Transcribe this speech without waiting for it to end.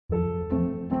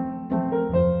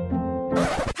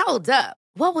Hold up.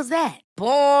 What was that?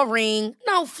 Boring.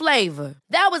 No flavor.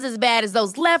 That was as bad as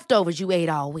those leftovers you ate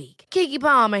all week. Keke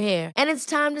Palmer here, and it's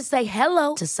time to say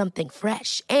hello to something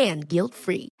fresh and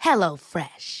guilt-free. Hello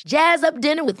Fresh. Jazz up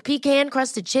dinner with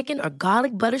pecan-crusted chicken or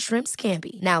garlic butter shrimp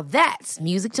scampi. Now that's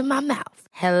music to my mouth.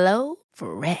 Hello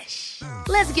Fresh.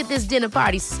 Let's get this dinner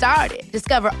party started.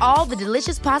 Discover all the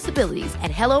delicious possibilities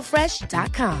at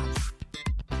hellofresh.com.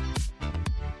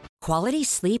 Quality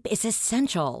sleep is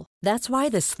essential. That's why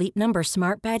the Sleep Number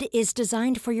Smart Bed is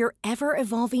designed for your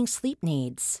ever-evolving sleep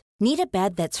needs. Need a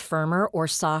bed that's firmer or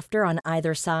softer on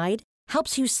either side?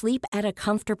 Helps you sleep at a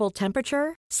comfortable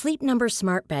temperature? Sleep Number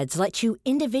Smart Beds let you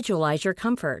individualize your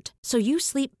comfort, so you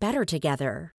sleep better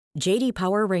together. J.D.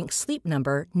 Power ranks Sleep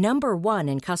Number number 1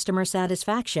 in customer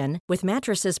satisfaction with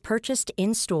mattresses purchased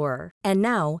in-store. And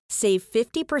now, save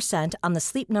 50% on the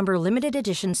Sleep Number Limited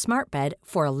Edition Smart Bed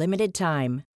for a limited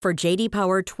time. For J.D.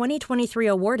 Power 2023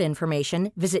 award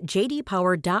information, visit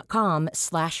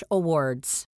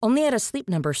jdpower.com/awards. Only at a Sleep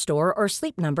Number store or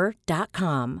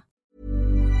sleepnumber.com.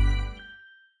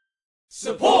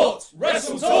 Support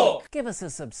Wrestle Talk! Give us a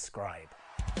subscribe.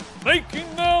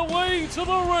 Making their way to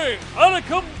the ring at a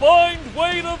combined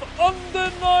weight of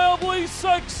undeniably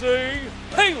sexy,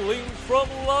 hailing from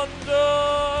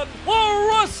London, the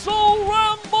Wrestle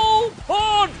Ramble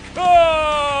Podcast!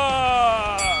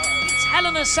 It's Hell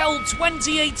in a Cell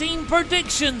 2018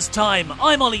 predictions time.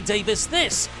 I'm Ollie Davis,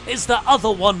 this is the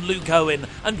other one, Luke Owen,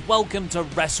 and welcome to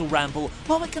Wrestle Ramble.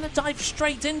 Well, we're going to dive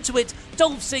straight into it.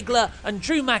 Dolph Ziggler and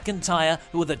Drew McIntyre,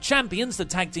 who are the champions, the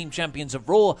tag team champions of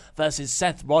Raw, versus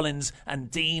Seth Rollins and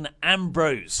Dean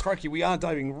Ambrose. Crikey, we are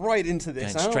diving right into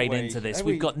this, Going straight into this.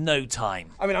 We've got no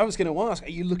time. I mean, I was going to ask, are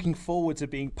you looking forward to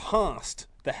being past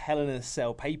the Hell in a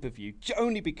Cell pay-per-view?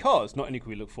 Only because not only can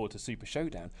we look forward to Super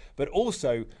Showdown, but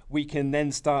also we can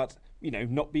then start,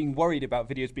 not being worried about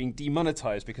videos being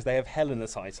demonetized because they have Hell in the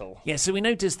title. Yeah, so we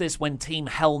noticed this when Team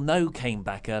Hell No came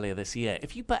back earlier this year.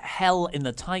 If you put Hell in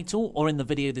the title or in the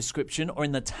video description or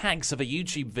in the tags of a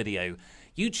YouTube video,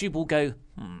 YouTube will go,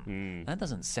 that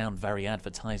doesn't sound very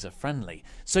advertiser-friendly.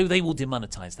 So they will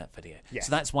demonetize that video. Yes.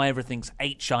 So that's why everything's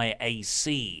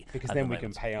HIAC. Because then we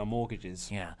can pay our mortgages.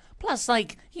 Yeah. Plus,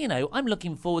 I'm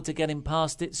looking forward to getting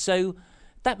past it, so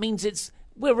that means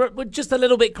we're just a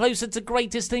little bit closer to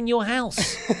Greatest in Your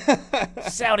House.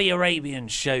 Saudi Arabian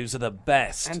shows are the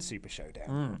best. And Super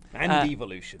Showdown. And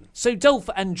Evolution. So Dolph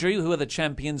and Drew, who are the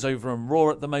champions over on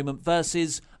Raw at the moment,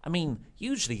 versus,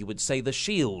 usually you would say The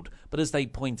Shield, but as they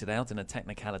pointed out in a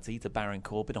technicality to Baron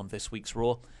Corbin on this week's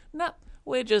Raw,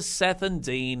 we're just Seth and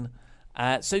Dean.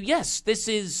 So yes, this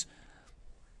is...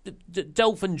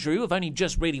 Dolph and Drew have only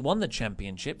just really won the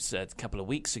championships a couple of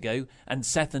weeks ago, and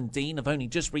Seth and Dean have only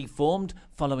just reformed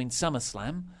following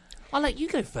SummerSlam. I'll let you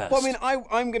go first. Well,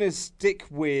 I'm going to stick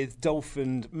with Dolph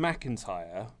and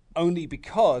McIntyre, only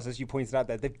because, as you pointed out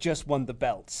there, they've just won the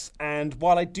belts. And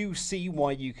while I do see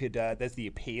why you could, there's the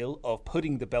appeal of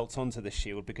putting the belts onto the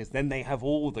Shield, because then they have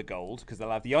all the gold, because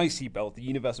they'll have the IC belt, the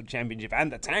Universal Championship,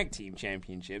 and the Tag Team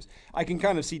Championships. I can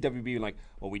kind of see WB like,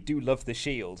 well, we do love the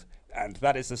Shield, and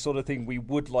that is the sort of thing we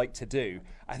would like to do.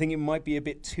 I think it might be a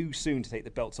bit too soon to take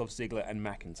the belts off Ziggler and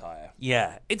McIntyre.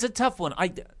 Yeah, it's a tough one. I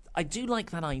do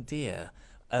like that idea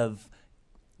of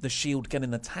the Shield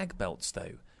getting the tag belts,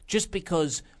 though, just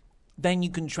because then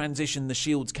you can transition the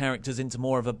Shield's characters into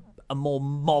more of a more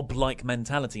mob-like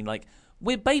mentality. Like,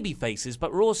 we're baby faces,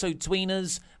 but we're also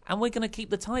tweeners, and we're going to keep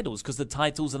the titles because the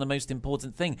titles are the most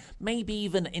important thing. Maybe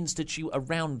even institute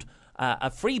around a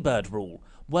Freebird rule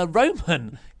where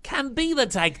Roman can be the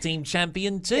tag team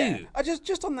champion too. Yeah.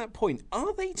 Just on that point,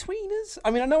 are they tweeners?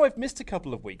 I mean, I know I've missed a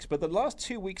couple of weeks, but the last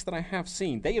 2 weeks that I have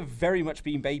seen, they have very much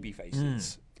been baby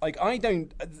faces.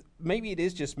 Maybe it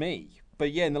is just me.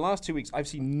 But yeah, in the last 2 weeks, I've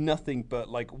seen nothing but,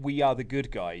 we are the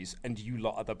good guys and you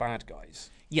lot are the bad guys.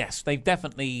 Yes, they've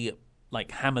definitely,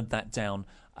 hammered that down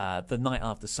the night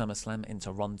after SummerSlam in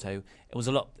Toronto. It was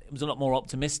a lot more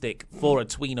optimistic for a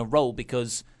tweener role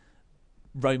because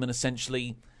Roman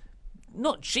essentially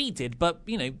not cheated, but,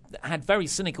 had very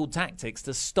cynical tactics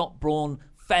to stop Braun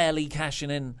fairly cashing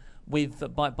in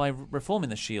by reforming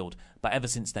the Shield. But ever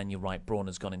since then, you're right, Braun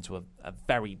has gone into a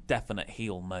very definite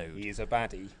heel mode. He is a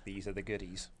baddie. These are the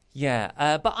goodies.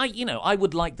 Yeah, but I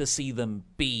would like to see them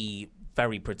be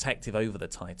very protective over the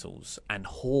titles and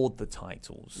hoard the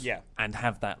titles. Yeah. And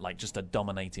have that just a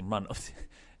dominating run.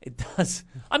 It does.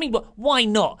 I mean, why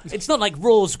not? It's not like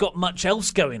Raw's got much else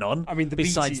going on. I mean,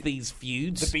 besides these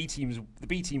feuds. The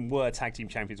B team were tag team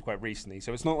champions quite recently,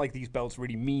 so it's not like these belts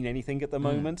really mean anything at the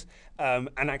moment. And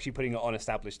actually putting it on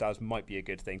established stars might be a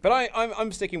good thing. But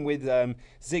I'm sticking with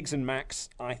Ziggs and Max.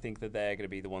 I think that they're going to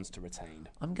be the ones to retain.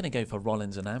 I'm going to go for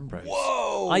Rollins and Ambrose.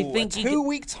 Whoa! I think a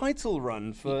 2-week title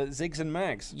run for Ziggs and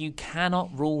Max. You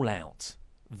cannot rule out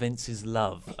Vince's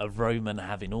love of Roman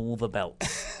having all the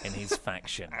belts in his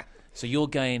faction. So you're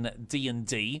going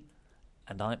D&D,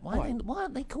 and why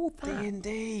aren't they called that?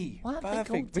 D&D. Why aren't they called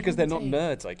Perfect. Because they're not D&D?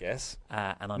 nerds, I guess.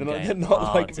 And I'm They're going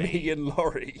not like RD. me and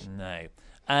Laurie. No.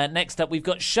 Next up, we've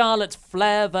got Charlotte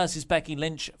Flair versus Becky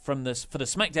Lynch for the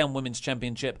SmackDown Women's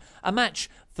Championship, a match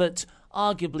that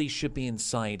arguably should be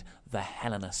inside the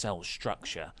Hell in a Cell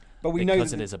structure. But we know because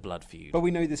that it is a blood feud. But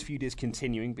we know this feud is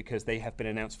continuing because they have been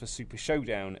announced for Super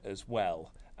Showdown as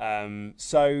well.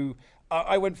 So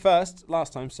I went first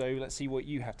last time, so let's see what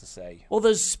you have to say. Well,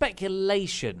 there's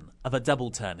speculation of a double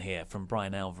turn here from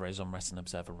Brian Alvarez on Wrestling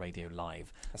Observer Radio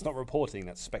Live. That's not reporting,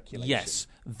 that's speculation. Yes,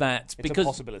 that It's a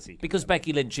possibility. because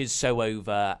Becky Lynch is so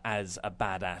over as a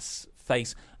badass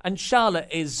face, and Charlotte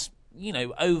is,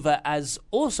 over as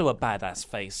also a badass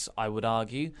face, I would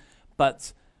argue,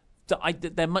 but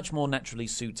they're much more naturally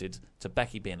suited to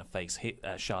Becky being a face,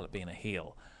 Charlotte being a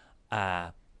heel.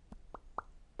 But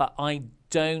I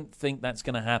don't think that's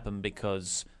going to happen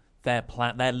because their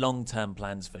long-term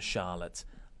plans for Charlotte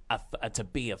are to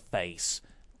be a face,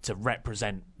 to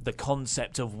represent the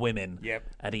concept of women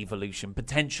at Evolution,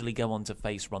 potentially go on to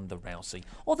face Ronda Rousey.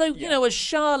 Although, a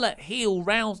Charlotte heel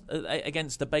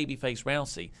against a babyface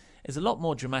Rousey is a lot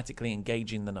more dramatically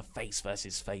engaging than a face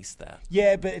versus face there.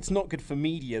 Yeah, but it's not good for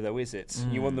media, though, is it?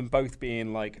 You want them both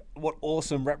being like, what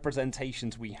awesome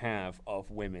representations we have of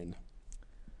women.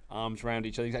 Arms around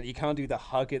each other. You can't do the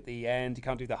hug at the end. You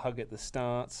can't do the hug at the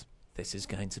start. This is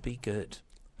going to be good.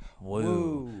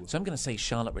 Woo. So I'm going to say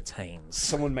Charlotte retains.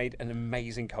 Someone made an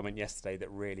amazing comment yesterday that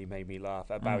really made me laugh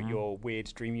about your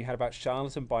weird dream you had about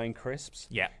Charlotte and buying crisps.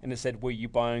 Yeah. And it said, were you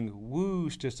buying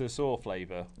Worcestershire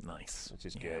flavour? Nice. Which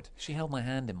is good. She held my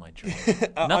hand in my dream.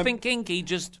 Nothing kinky,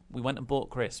 just we went and bought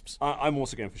crisps. I'm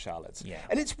also going for Charlotte. Yeah.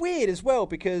 And it's weird as well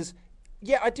because,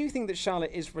 I do think that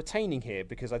Charlotte is retaining here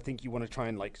because I think you want to try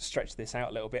and stretch this out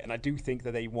a little bit. And I do think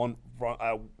that they want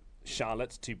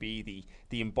Charlotte to be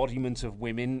the embodiment of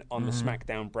women on the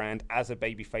SmackDown brand as a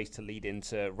babyface to lead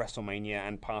into WrestleMania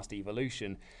and past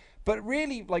Evolution. But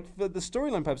really, for the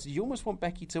storyline purposes, you almost want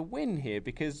Becky to win here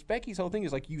because Becky's whole thing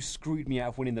is you screwed me out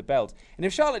of winning the belt. And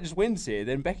if Charlotte just wins here,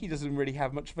 then Becky doesn't really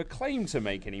have much of a claim to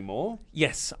make anymore.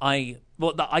 Yes, I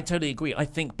totally agree. I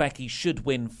think Becky should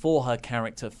win for her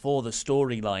character, for the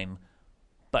storyline.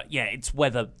 But it's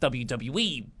whether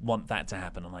WWE want that to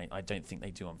happen, and I don't think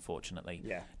they do, unfortunately.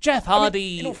 Yeah. Jeff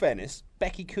Hardy. In all fairness,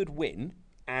 Becky could win,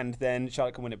 and then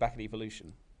Charlotte can win it back at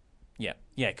Evolution. Yeah,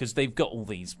 because they've got all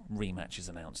these rematches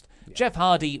announced. Yeah. Jeff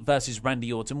Hardy versus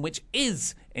Randy Orton, which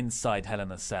is inside Hell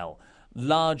in a Cell,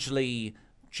 largely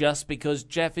just because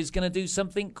Jeff is going to do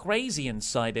something crazy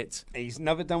inside it. He's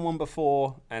never done one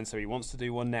before, and so he wants to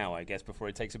do one now, I guess, before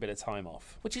he takes a bit of time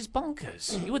off. Which is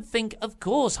bonkers. You would think, of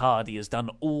course, Hardy has done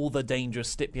all the dangerous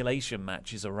stipulation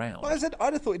matches around. Well,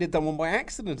 I'd have thought he'd have done one by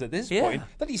accident at this point.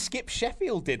 That he Skip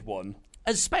Sheffield did one.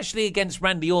 Especially against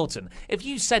Randy Orton. If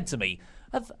you said to me,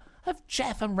 have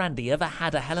Jeff and Randy ever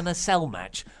had a Hell in a Cell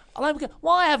match? I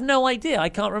have no idea. I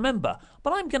can't remember.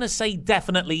 But I'm going to say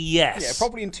definitely yes. Yeah,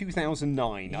 probably in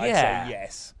 2009. I'd say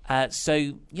yes.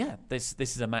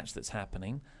 This is a match that's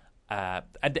happening. And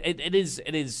it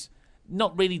is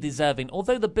not really deserving.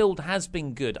 Although the build has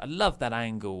been good. I love that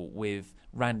angle with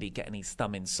Randy getting his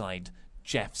thumb inside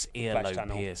Jeff's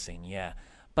earlobe piercing. Yeah.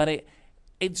 But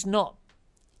it's not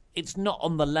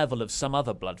on the level of some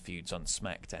other blood feuds on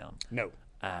SmackDown. No.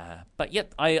 But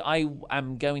yet, I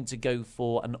am going to go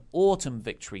for an Orton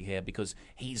victory here because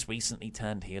he's recently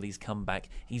turned heel. He's come back.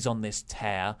 He's on this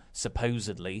tear,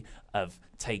 supposedly, of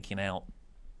taking out...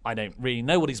 I don't really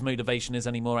know what his motivation is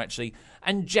anymore, actually.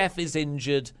 And Jeff is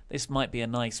injured. This might be a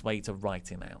nice way to write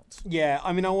him out. Yeah,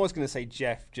 I was going to say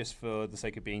Jeff just for the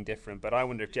sake of being different, but I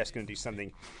wonder if Jeff's going to do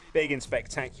something big and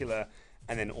spectacular,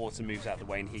 and then Orton moves out of the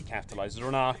way and he capitalizes, or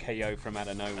an RKO from out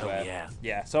of nowhere. Oh, yeah.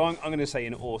 Yeah, so I'm going to say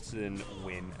an Orton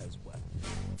win as well.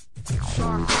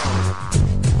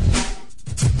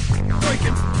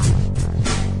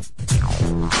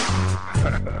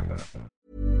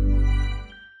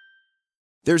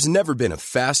 There's never been a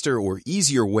faster or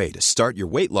easier way to start your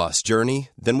weight loss journey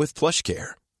than with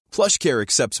PlushCare. PlushCare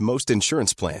accepts most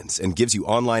insurance plans and gives you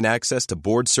online access to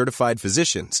board-certified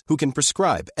physicians who can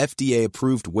prescribe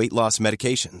FDA-approved weight loss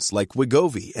medications like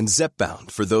Wegovy and Zepbound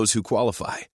for those who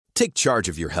qualify. Take charge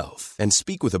of your health and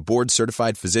speak with a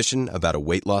board-certified physician about a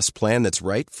weight loss plan that's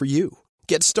right for you.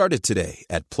 Get started today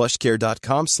at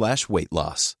plushcare.com/weight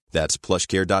loss. That's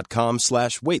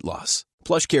plushcare.com/weight loss.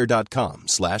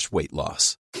 plushcare.com/weight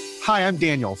loss. Hi, I'm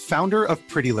Daniel, founder of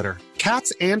Pretty Litter.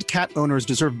 Cats and cat owners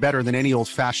deserve better than any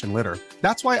old-fashioned litter.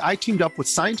 That's why I teamed up with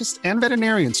scientists and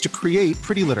veterinarians to create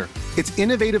Pretty Litter. Its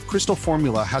innovative crystal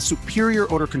formula has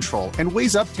superior odor control and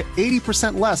weighs up to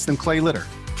 80% less than clay litter.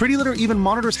 Pretty Litter even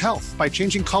monitors health by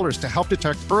changing colors to help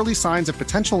detect early signs of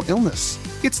potential illness.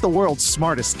 It's the world's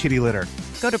smartest kitty litter.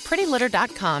 Go to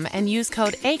prettylitter.com and use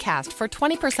code ACAST for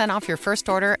 20% off your first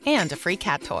order and a free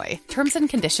cat toy. Terms and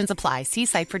conditions apply. See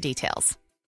site for details.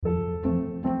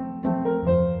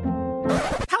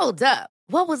 Hold up.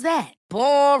 What was that?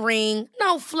 Boring.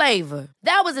 No flavor.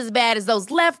 That was as bad as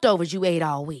those leftovers you ate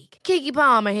all week. Keke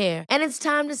Palmer here, and it's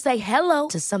time to say hello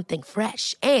to something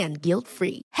fresh and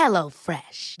guilt-free. Hello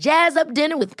Fresh. Jazz up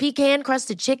dinner with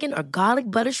pecan-crusted chicken or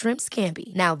garlic butter shrimp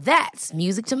scampi. Now that's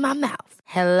music to my mouth.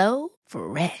 Hello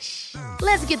Fresh.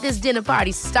 Let's get this dinner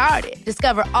party started.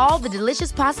 Discover all the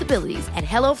delicious possibilities at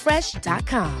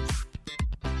hellofresh.com.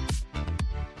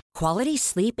 Quality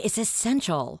sleep is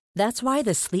essential. That's why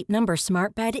the Sleep Number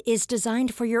Smart Bed is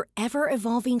designed for your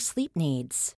ever-evolving sleep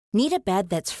needs. Need a bed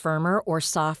that's firmer or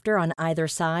softer on either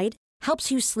side? Helps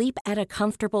you sleep at a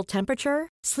comfortable temperature?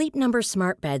 Sleep Number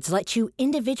Smart Beds let you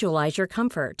individualize your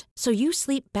comfort, so you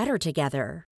sleep better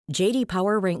together. J.D.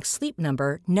 Power ranks Sleep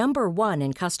Number number 1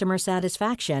 in customer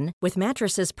satisfaction with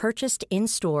mattresses purchased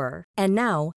in-store. And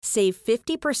now, save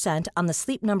 50% on the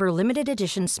Sleep Number Limited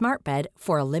Edition Smart Bed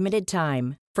for a limited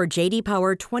time. For J.D.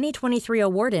 Power 2023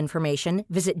 award information,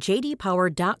 visit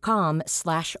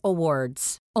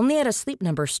jdpower.com/awards. Only at a Sleep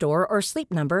Number store or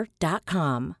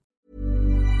sleepnumber.com.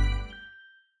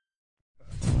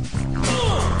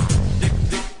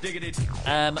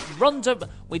 Ronda,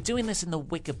 we're doing this in the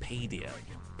Wikipedia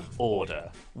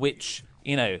order, which,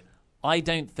 I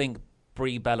don't think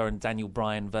Brie Bella and Daniel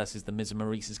Bryan versus The Miz and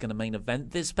Maurice is going to main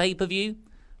event this pay-per-view.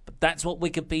 But that's what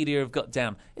Wikipedia have got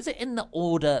down. Is it in the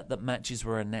order that matches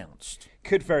were announced?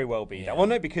 Could very well be. Yeah. Well,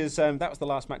 no, because that was the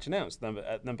last match announced,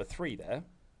 number 3 there.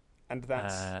 And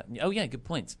that's... oh, yeah, good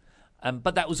point.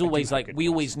 But that was always we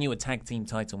always knew a tag team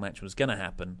title match was going to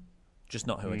happen, just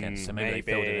not who against. So maybe they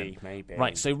filled it in. Maybe.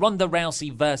 Right, so Ronda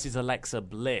Rousey versus Alexa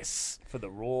Bliss. For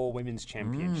the Raw Women's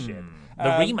Championship. The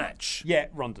rematch. Yeah,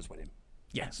 Ronda's winning.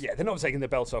 Yes. Yeah, they're not taking the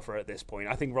belt off her at this point.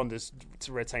 I think Ronda's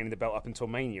retaining the belt up until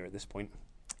Mania at this point.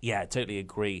 Yeah, I totally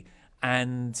agree.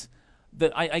 And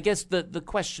I guess the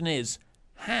question is,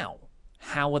 how?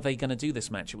 How are they going to do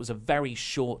this match? It was a very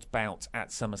short bout at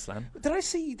SummerSlam. Did I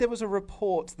see there was a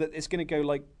report that it's going to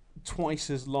go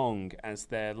twice as long as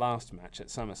their last match at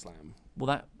SummerSlam?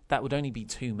 Well, that would only be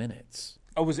 2 minutes.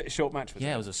 Oh, was it a short match?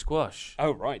 It was a squash.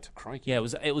 Oh, right. Crikey. Yeah,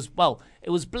 it was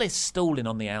Bliss stalling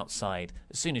on the outside.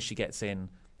 As soon as she gets in,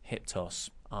 hip toss,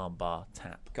 armbar,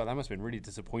 tap. God, that must have been really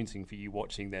disappointing for you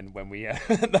watching then when we...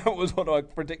 that was what our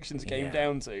predictions came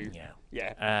down to.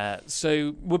 Yeah.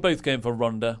 So we're both going for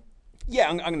Ronda. Yeah,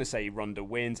 I'm going to say Ronda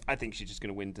wins. I think she's just going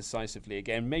to win decisively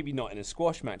again. Maybe not in a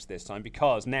squash match this time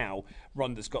because now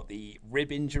Ronda's got the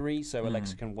rib injury, so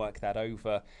Alexa can work that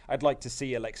over. I'd like to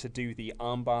see Alexa do the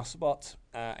armbar spot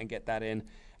and get that in.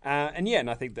 And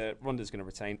I think that Ronda's going to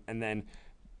retain. And then,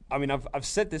 I've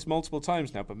said this multiple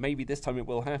times now, but maybe this time it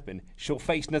will happen. She'll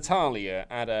face Natalya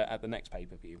at the next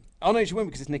pay-per-view. Oh, no, she won't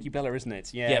because it's Nikki Bella, isn't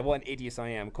it? Yeah. What an idiot I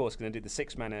am. Of course, going to do the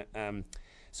 6-man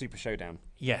Super Showdown.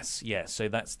 Yes. So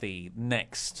that's the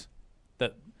next.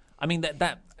 Not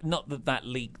that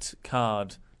leaked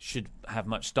card should have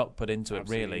much stock put into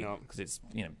Absolutely it, really, because it's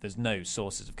there's no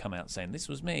sources have come out saying this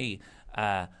was me,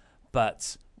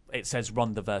 but it says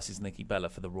Ronda versus Nikki Bella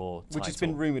for the Raw title, which has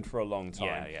been rumored for a long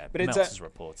time. Yeah. But Meltz has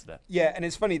reported it. Yeah, and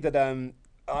it's funny that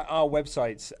our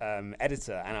website's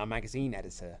editor and our magazine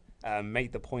editor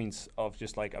made the point of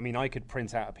just I could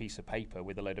print out a piece of paper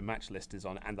with a load of match listers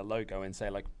on and the logo and say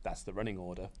that's the running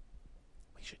order.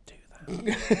 We should do that.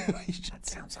 That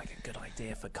sounds like a good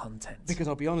idea for content. Because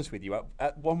I'll be honest with you,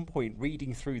 at one point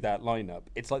reading through that lineup,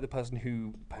 it's like the person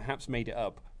who perhaps made it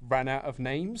up ran out of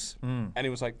names, and it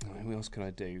was like, who else can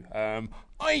I do?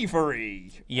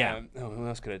 Ivory. Yeah. Who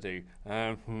else could I do?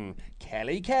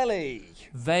 Kelly.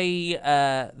 They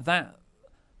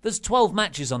There's 12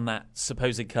 matches on that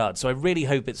supposed card, so I really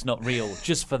hope it's not real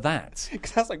just for that.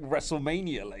 Because that's like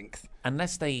WrestleMania length.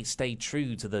 Unless they stay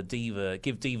true to the Diva,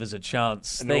 give Divas a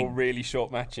chance. And they're all really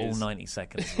short matches. All 90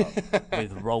 seconds long,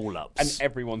 with roll-ups. And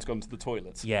everyone's gone to the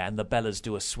toilet. Yeah, and the Bellas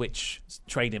do a switch,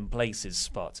 trade in places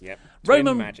spot. Yep.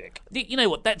 Roman magic. You know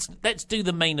what? Let's do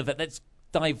the main event. Let's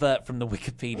divert from the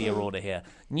Wikipedia order here.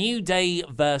 New Day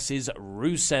versus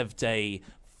Rusev Day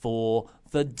for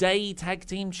the Day Tag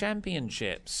Team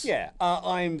Championships. Yeah,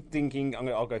 I'm thinking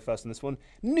I'll go first on this one.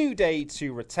 New Day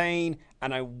to retain,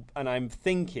 and I'm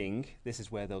thinking this is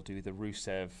where they'll do the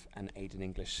Rusev and Aiden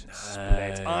English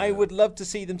split. I would love to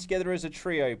see them together as a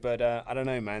trio, but I don't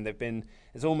know, man.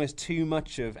 There's almost too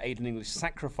much of Aiden English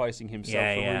sacrificing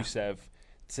himself for Rusev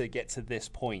to get to this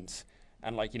point,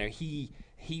 and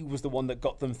he was the one that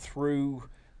got them through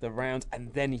the round,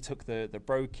 and then he took the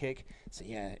bro kick. So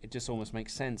yeah, it just almost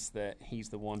makes sense that he's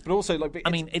the one. But also,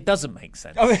 it doesn't make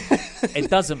sense. It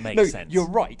doesn't make sense. You're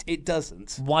right, it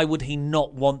doesn't. Why would he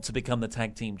not want to become the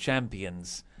tag team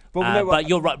champions? But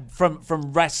you're right.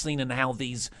 From wrestling and how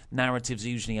these narratives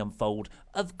usually unfold,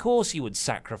 of course you would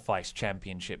sacrifice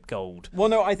championship gold. Well,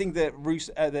 no, I think that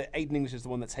that Aiden English is the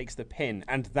one that takes the pin,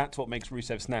 and that's what makes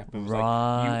Rusev snap and was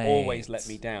like, "You always let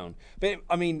me down." But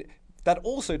I mean, that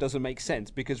also doesn't make sense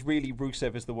because really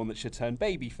Rusev is the one that should turn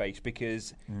babyface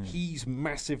because he's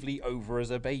massively over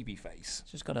as a babyface.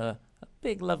 Just got a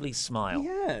big lovely smile.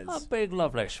 Yes. A big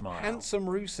lovely smile. Handsome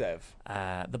Rusev.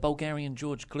 The Bulgarian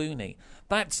George Clooney.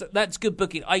 That's good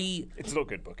booking. It's not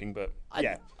good booking, but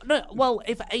yeah. No, well,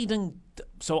 if Aiden...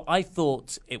 So I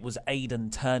thought it was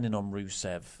Aiden turning on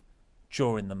Rusev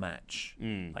during the match.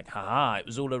 Like, haha, it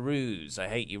was all a ruse. I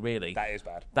hate you, really. That is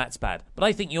bad. That's bad. But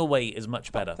I think your way is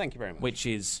much better. Thank you very much. Which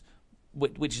is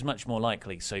much more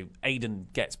likely. So Aiden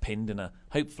gets pinned in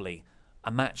hopefully a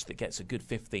match that gets a good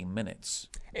 15 minutes.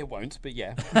 It won't, but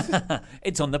yeah.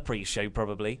 It's on the pre-show,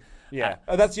 probably. Yeah.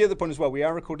 That's the other point as well. We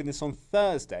are recording this on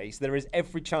Thursday, so there is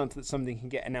every chance that something can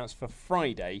get announced for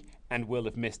Friday, and we'll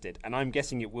have missed it. And I'm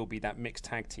guessing it will be that mixed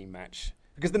tag team match.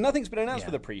 Because nothing's been announced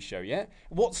for the pre-show yet.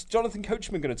 What's Jonathan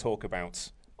Coachman going to talk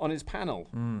about on his panel?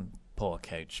 Poor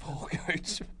Coach. Poor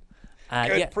Coachman.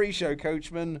 Good pre-show,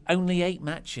 Coachman. Only 8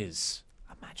 matches.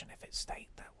 Imagine if it stayed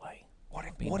that way. What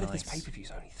if this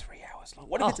pay-per-view's only 3 hours long?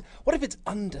 What if it's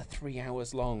under 3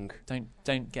 hours long?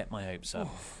 Don't get my hopes up.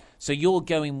 So you're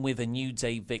going with a New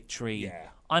Day victory. Yeah.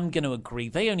 I'm going to agree.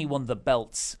 They only won the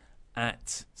belts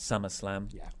at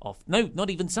SummerSlam. Yeah. No, not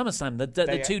even SummerSlam.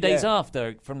 The 2 days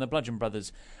after from the Bludgeon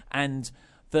Brothers. And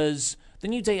the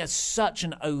New Day are such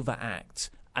an overact,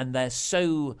 and they're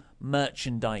so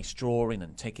merchandise drawing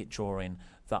and ticket drawing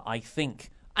that I think,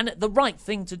 and the right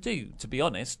thing to do, to be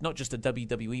honest, not just a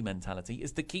WWE mentality,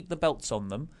 is to keep the belts on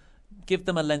them, give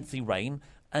them a lengthy reign,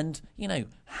 and,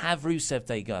 have Rusev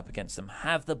Day go up against them,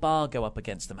 have the Bar go up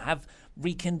against them,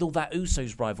 rekindle that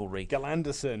Usos rivalry. Gal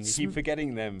Anderson, you keep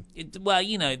forgetting them.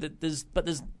 There's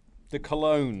the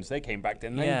Colognes, they came back,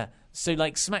 didn't they? Yeah. So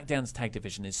SmackDown's tag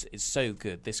division is so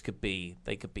good. They could be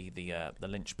the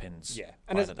linchpins. Yeah,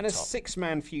 and a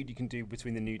 6-man feud you can do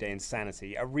between the New Day and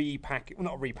Sanity, not a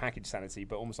repackaged Sanity,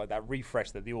 but almost like that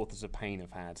refresh that the Authors of Pain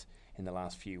have had in the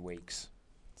last few weeks.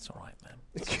 It's all right, man.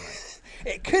 It's all right.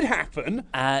 It could happen.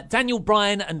 Daniel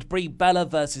Bryan and Brie Bella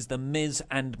versus The Miz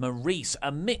and Maurice,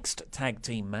 a mixed tag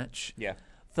team match. Yeah.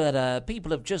 That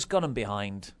people have just gotten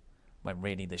behind, when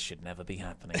really this should never be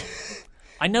happening.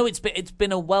 I know it's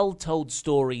been a well-told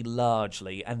story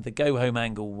largely, and the go-home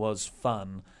angle was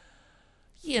fun.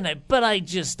 But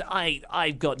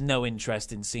I've got no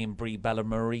interest in seeing Brie Bella and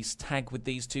Maurice tag with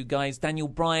these two guys. Daniel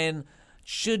Bryan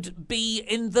should be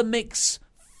in the mix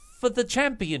for the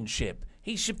championship.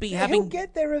 He should be having... He'll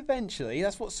get there eventually.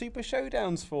 That's what Super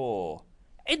Showdown's for.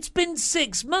 It's been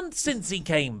 6 months since he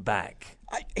came back.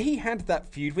 He had that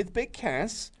feud with Big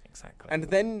Cass. Exactly. And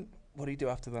then, what did he do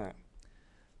after that?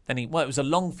 Then it was a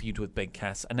long feud with Big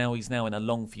Cass, and now he's in a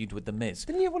long feud with The Miz.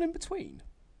 Didn't he have one in between?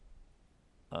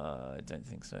 I don't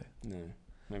think so. No.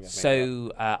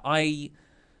 Maybe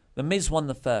The Miz won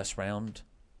the first round.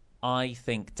 I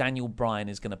think Daniel Bryan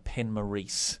is going to pin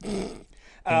Maurice.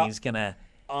 He's going to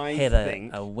hit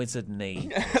a wizard knee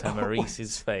to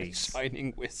Maurice's face.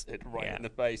 Shining wizard in the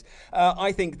face.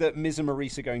 I think that Miz and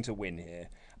Maurice are going to win here.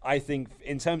 I think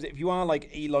in terms of, if you are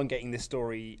elongating this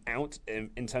story out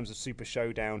in terms of Super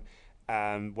Showdown,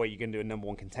 where you're going to do a number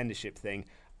one contendership thing,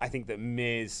 I think that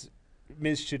Miz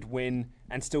should win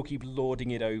and still keep lording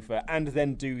it over, and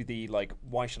then do the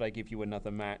why should I give you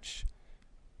another match?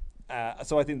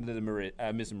 So I think that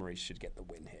Miz and Maurice should get the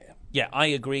win here. Yeah, I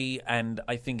agree, and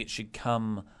I think it should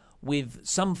come with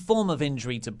some form of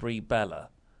injury to Brie Bella.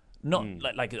 Not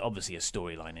like obviously a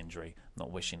storyline injury.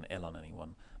 Not wishing ill on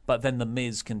anyone. But then the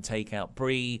Miz can take out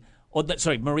Brie.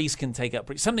 Maurice can take out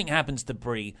Brie. Something happens to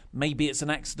Brie. Maybe it's an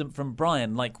accident from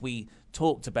Bryan, like we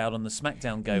talked about on the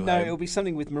SmackDown Go Home. No, it'll be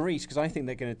something with Maurice, because I think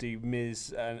they're going to do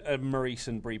Maurice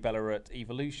and Brie Bella at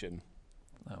Evolution.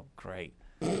 Oh, great.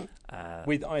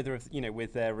 With either of,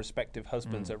 with their respective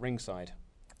husbands at ringside.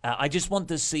 I just want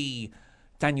to see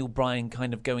Daniel Bryan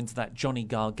kind of go into that Johnny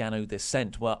Gargano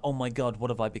descent where, oh my God, what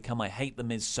have I become? I hate The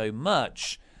Miz so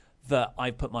much that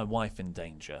I put my wife in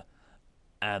danger.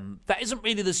 That isn't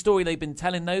really the story they've been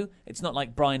telling, though. It's not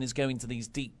like Bryan is going to these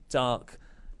deep, dark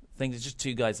things. It's just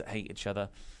two guys that hate each other.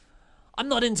 I'm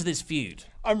not into this feud.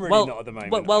 I'm really not at the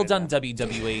moment. Well done,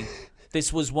 WWE.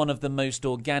 This was one of the most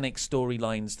organic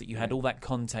storylines that you had all that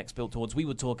context built towards. We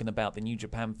were talking about the New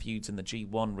Japan feuds in the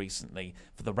G1 recently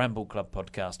for the Ramble Club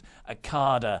podcast.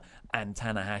 Okada and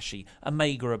Tanahashi,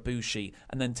 Omega Ibushi,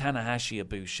 and then Tanahashi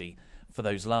Ibushi for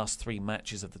those last 3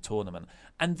 matches of the tournament.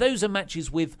 And those are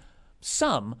matches with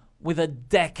a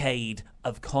decade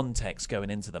of context going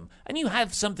into them. And you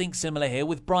have something similar here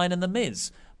with Bryan and The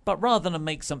Miz. But rather than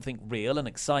make something real and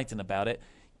exciting about it,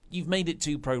 you've made it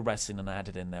too pro wrestling and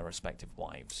added in their respective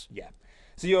wives. Yeah.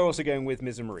 So you're also going with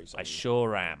Miz and Maurice? I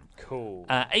sure am. Cool.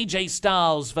 AJ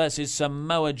Styles versus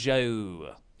Samoa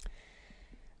Joe.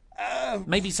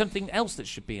 Maybe something else that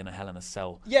should be in a Hell in a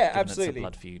Cell. Yeah, absolutely. It's a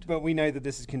blood feud. But we know that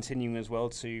this is continuing as well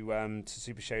to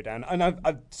Super Showdown.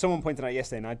 And someone pointed out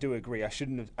yesterday, and I do agree, I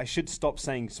should stop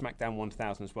saying SmackDown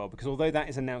 1000 as well, because although that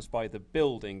is announced by the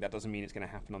building, that doesn't mean it's going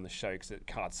to happen on the show, because the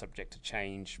card's subject to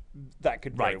change. That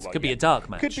could very well. It could be a dark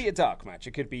match. Could be a dark match.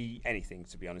 It could be anything,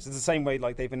 to be honest. It's the same way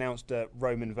like they've announced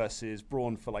Roman versus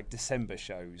Braun for like December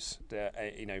shows,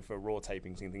 for Raw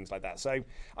tapings and things like that. So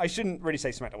I shouldn't really say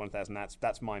SmackDown 1000.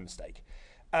 That's my mistake.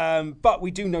 But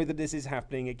we do know that this is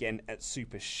happening again at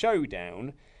Super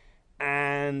Showdown,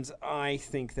 and I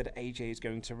think that AJ is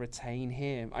going to retain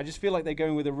here. I just feel like they're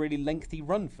going with a really lengthy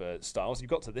run for Styles. You've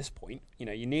got to this point,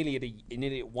 you're nearly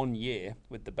at 1 year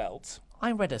with the belt.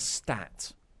 I read a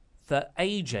stat that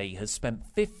AJ has spent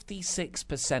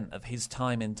 56% of his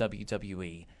time in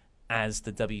WWE as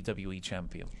the WWE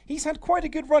champion. He's had quite a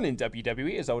good run in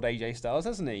WWE as old AJ Styles,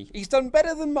 hasn't he? He's done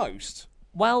better than most.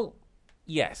 Well,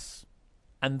 yes.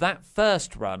 And that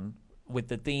first run with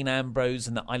the Dean Ambrose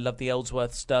and the I Love the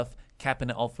Ellsworth stuff, capping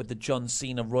it off with the John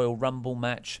Cena Royal Rumble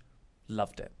match,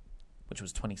 loved it. Which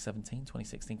was 2017,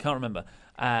 2016, can't remember.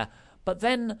 But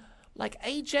then,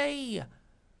 AJ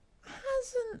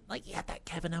hasn't, he had that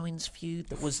Kevin Owens feud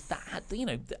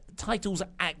the titles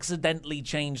accidentally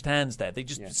changed hands there.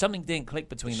 Something didn't click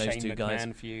between those two guys.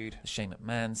 Shane McMahon feud. The Shane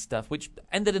McMahon stuff, which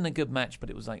ended in a good match,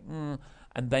 but it was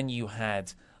and then you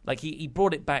had... he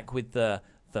brought it back with the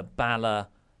Balor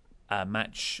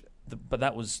match, but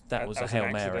that was a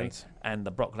Hail Mary, and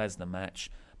the Brock Lesnar match.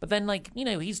 But then,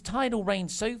 his title reign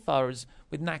so far is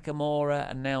with Nakamura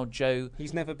and now Joe.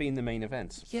 He's never been the main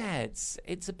event. Yeah,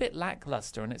 it's a bit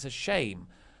lackluster, and it's a shame.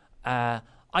 I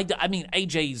mean,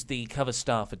 AJ's the cover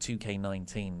star for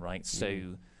 2K19, right?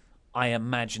 So I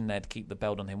imagine they'd keep the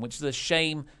belt on him, which is a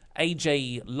shame.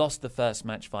 AJ lost the first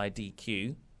match via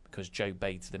DQ. Because Joe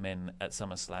baited him in at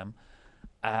SummerSlam.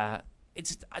 I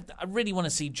really want to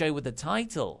see Joe with the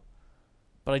title,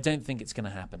 but I don't think it's going to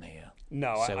happen here.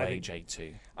 No, so AJ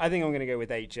too. I think I'm going to go with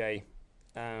AJ.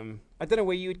 I don't know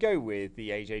where you would go with the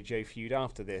AJ Joe feud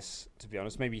after this, to be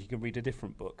honest. Maybe you can read a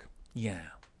different book. Yeah.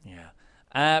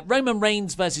 Roman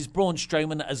Reigns versus Braun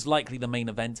Strowman as likely the main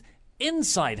event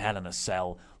inside Hell in a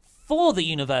Cell for the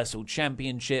Universal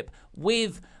Championship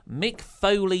with Mick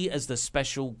Foley as the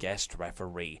special guest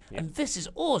referee. Yep. And this is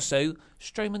also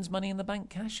Strowman's Money in the Bank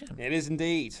cash-in. It is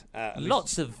indeed.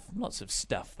 Lots of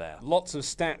stuff there. Lots of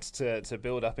stats to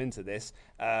build up into this.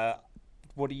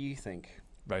 What do you think?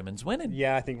 Roman's winning.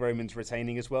 Yeah, I think Roman's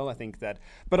retaining as well. I think that.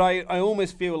 But I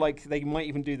almost feel like they might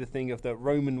even do the thing of that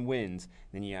Roman wins,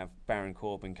 then you have Baron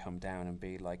Corbin come down and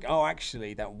be like, oh,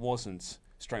 actually, that wasn't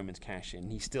Strowman's cash-in.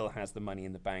 He still has the Money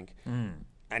in the Bank, and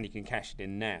he can cash it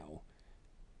in now.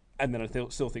 And then I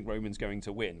still think Roman's going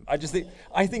to win.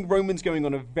 I think Roman's going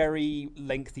on a very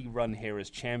lengthy run here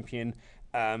as champion.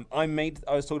 I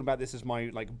was talking about this as my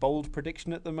bold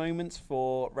prediction at the moment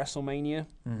for WrestleMania.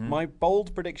 Mm-hmm. My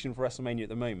bold prediction for WrestleMania at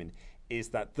the moment is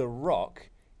that The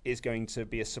Rock is going to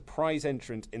be a surprise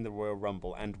entrant in the Royal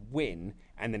Rumble and win,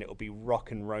 and then it will be Rock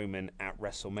and Roman at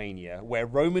WrestleMania, where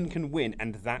Roman can win,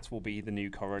 and that will be the new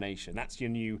coronation. That's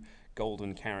your new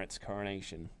Golden Carrot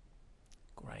coronation.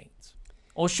 Great.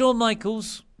 Or Shawn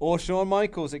Michaels.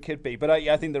 It could be. But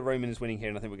I think that Roman is winning here,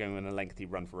 and I think we're going on a lengthy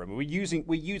run for Roman. We're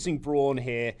using Braun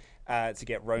here to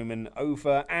get Roman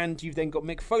over. And you've then got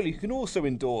Mick Foley, who can also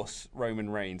endorse Roman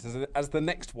Reigns as the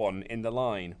next one in the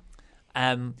line.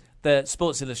 The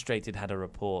Sports Illustrated had a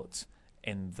report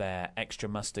in their extra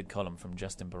mustard column from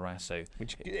Justin Barrasso.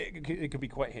 Which it could be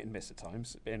quite hit and miss at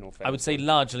times, in all fairness. I would say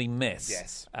largely miss,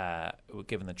 yes.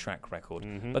 Given the track record.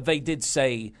 But they did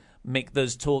say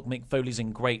there's talk Mick Foley's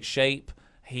in great shape.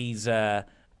 He's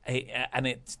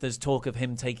there's talk of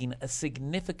him taking a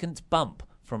significant bump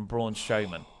from Braun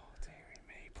Strowman. Oh, dearie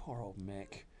me, poor old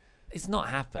Mick. It's not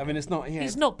happening. I mean, it's not. Yeah.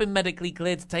 He's not been medically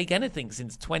cleared to take anything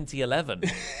since 2011.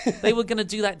 They were going to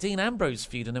do that Dean Ambrose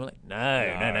feud, and they were like, no.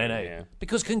 Yeah.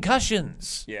 Because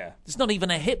concussions. Yeah. It's not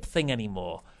even a hip thing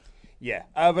anymore. Yeah,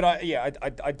 but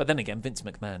But then again, Vince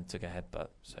McMahon took a headbutt,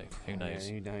 so who knows?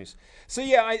 Yeah, who knows? So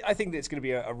yeah, I think that it's going to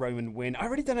be a Roman win. I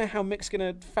really don't know how Mick's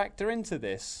going to factor into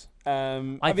this.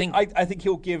 I think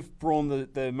he'll give Braun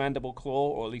the mandible claw,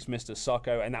 or at least Mr.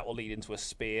 Socko, and that will lead into a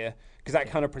spear, because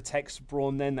that kind of protects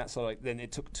Braun. Then that's then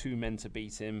it took two men to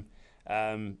beat him.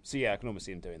 So yeah, I can almost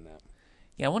see him doing that.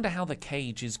 Yeah, I wonder how the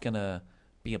cage is going to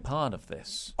be a part of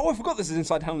this. Oh, I forgot this is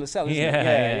inside Hell in a Cell, isn't it?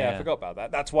 Yeah, I forgot about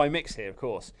that. That's why Mick's here, of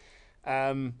course.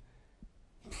 I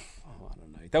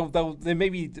don't know. Then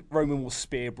maybe Roman will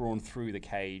spear Braun through the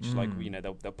cage,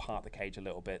 they'll part the cage a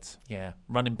little bit. Yeah,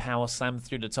 running power slam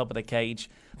through the top of the cage.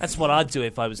 That's what I'd do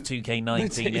if I was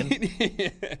 2K19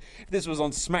 If this was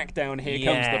on SmackDown, here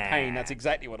comes the pain. That's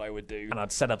exactly what I would do. And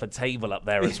I'd set up a table up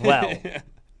there as well.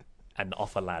 And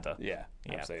off a ladder. Yeah,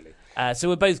 absolutely. So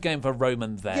we're both going for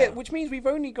Roman there. Yeah, which means we've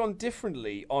only gone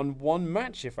differently on one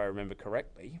match, if I remember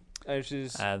correctly. Which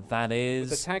is that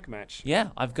is the tag match. Yeah,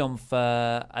 I've gone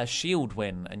for a Shield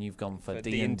win, and you've gone for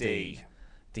D&D.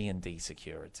 D&D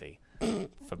security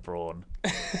for Braun.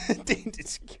 D&D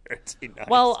security, nice.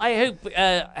 Well, I hope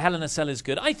Hell in a Cell is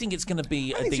good. I think it's going to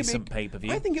be a decent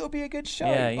pay-per-view. I think it'll be a good show.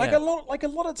 Yeah. A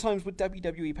lot of times with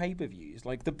WWE pay-per-views,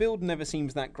 the build never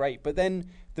seems that great, but then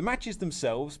the matches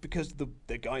themselves, because the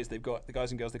guys and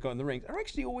girls they've got in the ring, are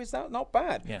actually always not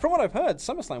bad. Yeah. From what I've heard,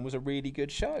 SummerSlam was a really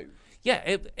good show. Yeah,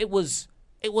 it was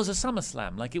a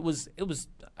SummerSlam. It was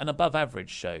an above-average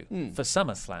show for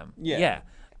SummerSlam. Yeah.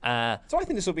 So I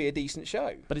think this will be a decent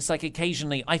show. But it's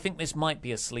occasionally, I think this might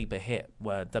be a sleeper hit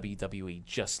where WWE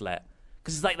just let,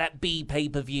 because it's like that B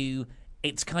pay-per-view,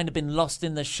 it's kind of been lost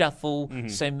in the shuffle,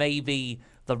 so maybe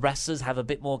the wrestlers have a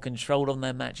bit more control on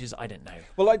their matches. I don't know.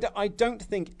 Well, I don't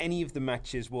think any of the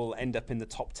matches will end up in the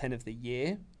top 10 of the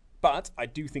year, but I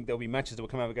do think there'll be matches that will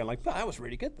come out and go that was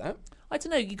really good, that. I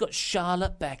don't know, you got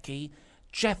Charlotte, Becky,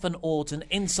 Jeff and Orton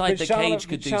inside the cage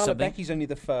could do something. Charlotte Becky's only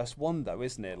the first one, though,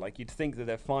 isn't it? You'd think that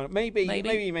they're fine.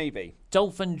 Maybe.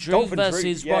 Dolph and Drew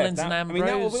versus Rollins and Ambrose.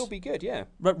 That will be good, yeah.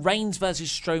 Reigns versus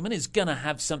Strowman is going to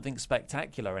have something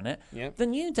spectacular in it. Yeah. The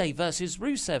New Day versus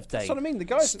Rusev Day. That's what I mean. The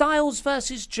guys, Styles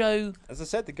versus Joe. As I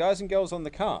said, the guys and girls on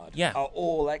the card are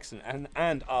all excellent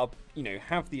and are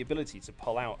have the ability to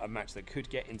pull out a match that could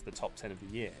get into the top 10 of the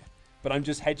year. But I'm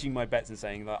just hedging my bets and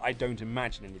saying that I don't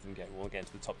imagine any of them will get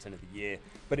into the top 10 of the year,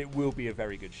 but it will be a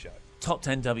very good show. Top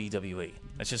 10 WWE.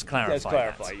 Let's just clarify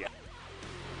that. Yeah.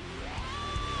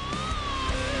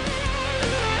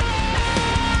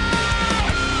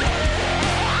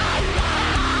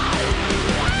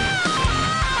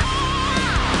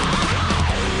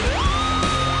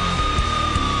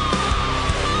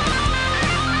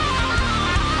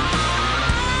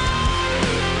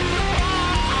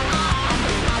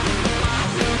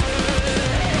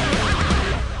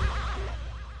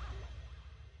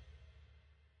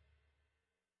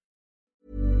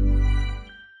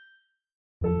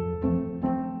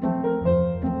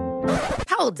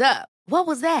 Hold up. What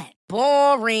was that?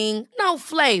 Boring. No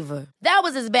flavor. That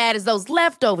was as bad as those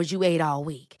leftovers you ate all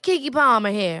week. Keke Palmer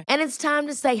here, and it's time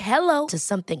to say hello to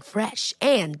something fresh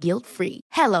and guilt-free.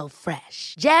 Hello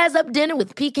Fresh. Jazz up dinner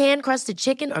with pecan-crusted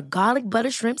chicken or garlic butter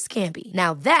shrimp scampi.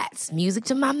 Now that's music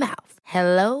to my mouth.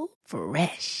 Hello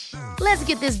Fresh. Let's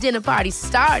get this dinner party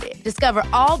started. Discover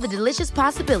all the delicious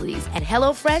possibilities at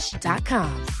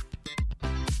HelloFresh.com.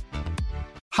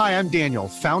 Hi, I'm Daniel,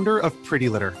 founder of Pretty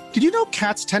Litter. Did you know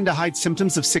cats tend to hide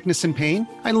symptoms of sickness and pain?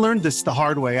 I learned this the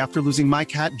hard way after losing my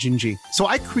cat, Gingy. So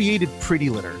I created Pretty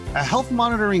Litter, a health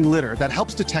monitoring litter that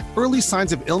helps detect early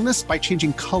signs of illness by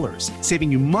changing colors, saving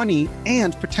you money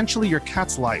and potentially your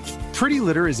cat's life. Pretty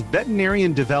Litter is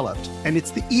veterinarian developed, and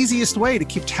it's the easiest way to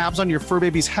keep tabs on your fur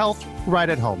baby's health right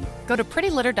at home. Go to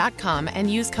prettylitter.com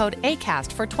and use code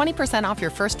ACAST for 20% off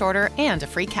your first order and a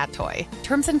free cat toy.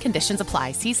 Terms and conditions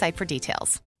apply. See site for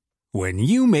details. When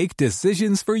you make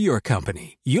decisions for your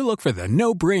company, you look for the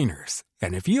no-brainers.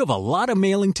 And if you have a lot of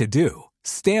mailing to do,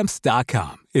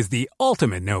 Stamps.com is the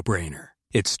ultimate no-brainer.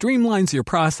 It streamlines your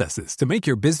processes to make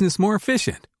your business more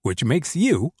efficient, which makes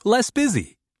you less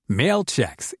busy. Mail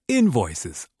checks,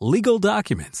 invoices, legal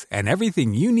documents, and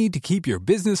everything you need to keep your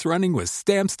business running with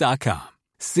Stamps.com.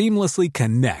 Seamlessly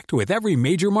connect with every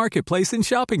major marketplace and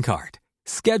shopping cart.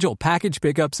 Schedule package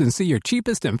pickups and see your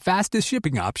cheapest and fastest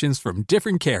shipping options from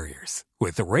different carriers,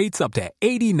 with rates up to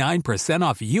 89%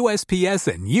 off USPS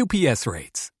and UPS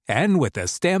rates. And with the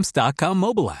Stamps.com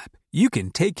mobile app, you can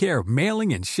take care of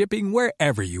mailing and shipping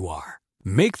wherever you are.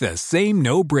 Make the same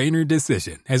no-brainer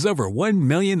decision as over 1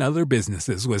 million other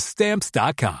businesses with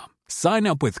Stamps.com. Sign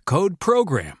up with code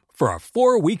PROGRAM for a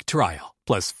 4-week trial,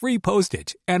 plus free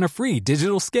postage and a free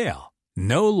digital scale.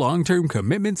 No long-term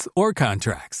commitments or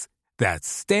contracts. That's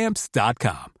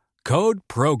Stamps.com. Code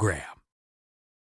PROGRAM.